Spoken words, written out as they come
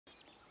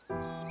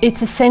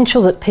It's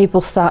essential that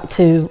people start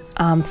to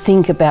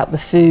think about the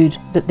food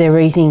that they're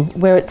eating,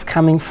 where it's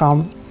coming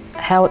from,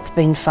 how it's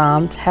been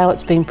farmed, how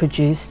it's been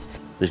produced.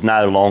 There's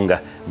no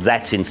longer,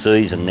 that's in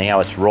season now,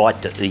 it's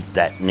right to eat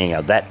that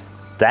now.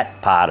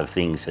 That part of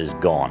things has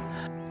gone.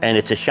 And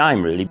it's a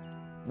shame, really.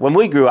 When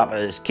we grew up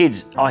as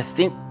kids, I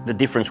think the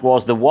difference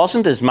was there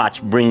wasn't as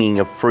much bringing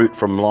of fruit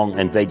from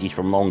and veggies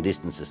from long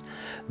distances.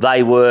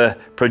 They were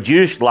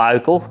produced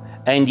local,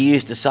 and you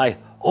used to say,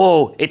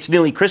 oh, it's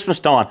nearly Christmas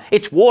time,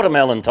 it's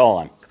watermelon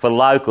time. For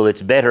local,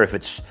 it's better if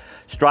it's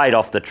straight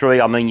off the tree.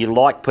 I mean, you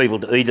like people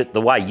to eat it the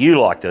way you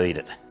like to eat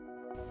it.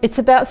 It's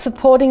about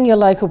supporting your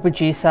local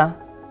producer,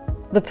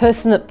 the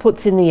person that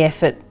puts in the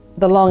effort,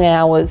 the long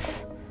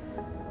hours,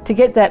 to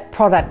get that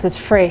product as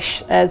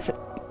fresh, as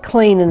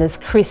clean and as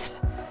crisp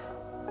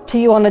to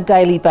you on a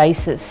daily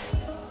basis.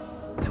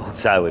 It's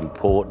also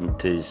important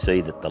to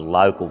see that the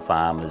local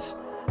farmers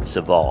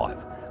survive,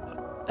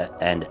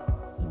 and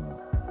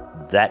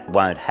that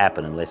won't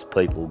happen unless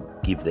people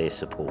give their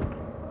support.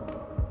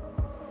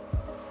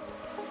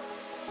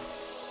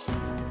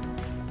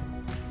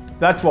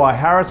 That's why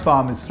Harris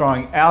Farm is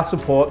throwing our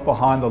support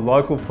behind the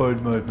local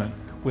food movement,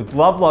 with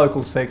Love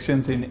Local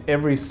sections in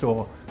every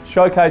store,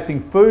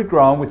 showcasing food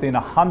grown within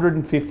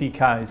 150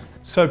 k's.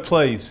 So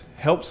please,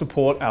 help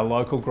support our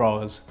local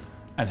growers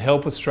and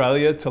help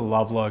Australia to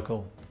love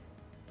local.